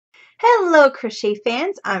Hello crochet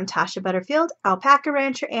fans, I'm Tashia Butterfield, alpaca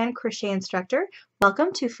rancher and crochet instructor.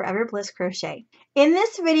 Welcome to Forever Bliss Crochet. In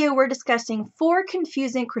this video we're discussing 4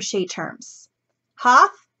 confusing crochet terms: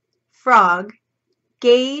 HOTH, frog,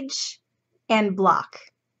 gauge, and block.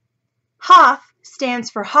 HOTH stands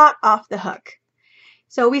for hot off the hook.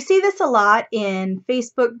 So we see this a lot in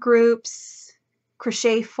Facebook groups,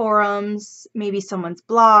 crochet forums, maybe someone's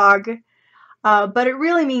blog. But it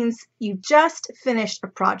really means you just finished a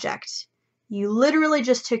project. You literally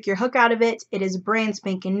just took your hook out of it, it is brand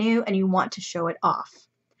spanking new, and you want to show it off.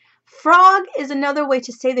 Frog is another way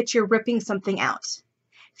to say that you're ripping something out.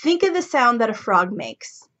 Think of the sound that a frog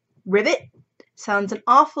makes. Ribbit sounds an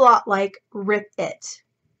awful lot like rip it.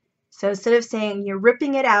 So instead of saying you're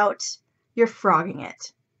ripping it out, you're frogging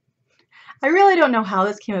it. I really don't know how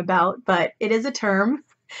this came about, but it is a term,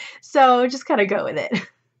 so just kind of go with it.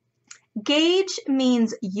 Gauge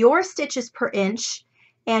means your stitches per inch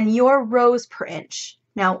and your rows per inch.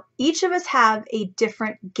 Now, each of us have a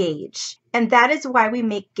different gauge, and that is why we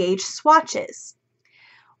make gauge swatches.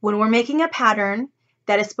 When we're making a pattern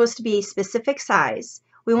that is supposed to be a specific size,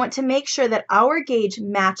 we want to make sure that our gauge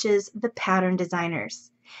matches the pattern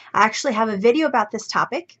designers. I actually have a video about this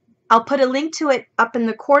topic. I'll put a link to it up in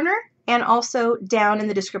the corner and also down in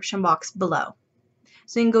the description box below.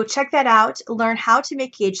 So you can go check that out, learn how to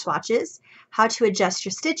make gauge swatches, how to adjust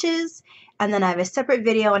your stitches, and then I have a separate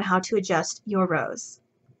video on how to adjust your rows.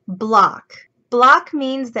 Block. Block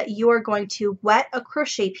means that you are going to wet a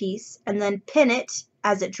crochet piece and then pin it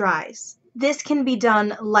as it dries. This can be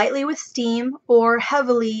done lightly with steam or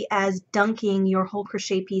heavily as dunking your whole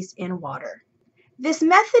crochet piece in water. This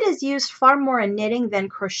method is used far more in knitting than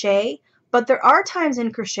crochet, but there are times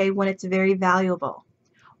in crochet when it's very valuable.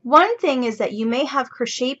 One thing is that you may have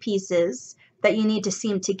crochet pieces that you need to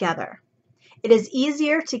seam together. It is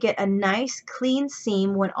easier to get a nice clean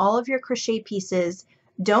seam when all of your crochet pieces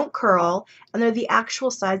don't curl and they're the actual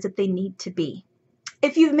size that they need to be.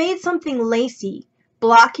 If you've made something lacy,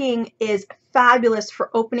 blocking is fabulous for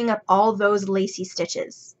opening up all those lacy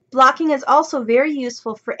stitches. Blocking is also very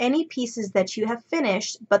useful for any pieces that you have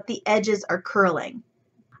finished but the edges are curling.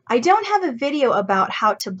 I don't have a video about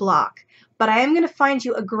how to block, but I am going to find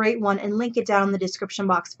you a great one and link it down in the description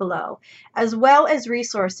box below, as well as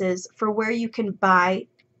resources for where you can buy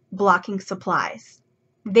blocking supplies.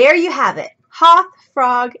 There you have it. HOTH,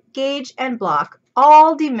 frog, gauge, and block,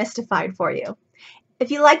 all demystified for you. If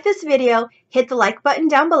you like this video, hit the like button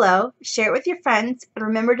down below, share it with your friends, and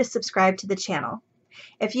remember to subscribe to the channel.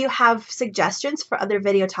 If you have suggestions for other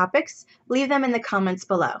video topics, leave them in the comments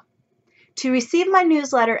below. To receive my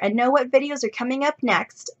newsletter and know what videos are coming up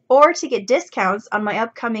next, or to get discounts on my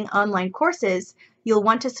upcoming online courses, you'll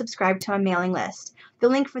want to subscribe to my mailing list. The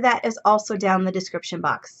link for that is also down in the description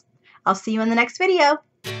box. I'll see you in the next video.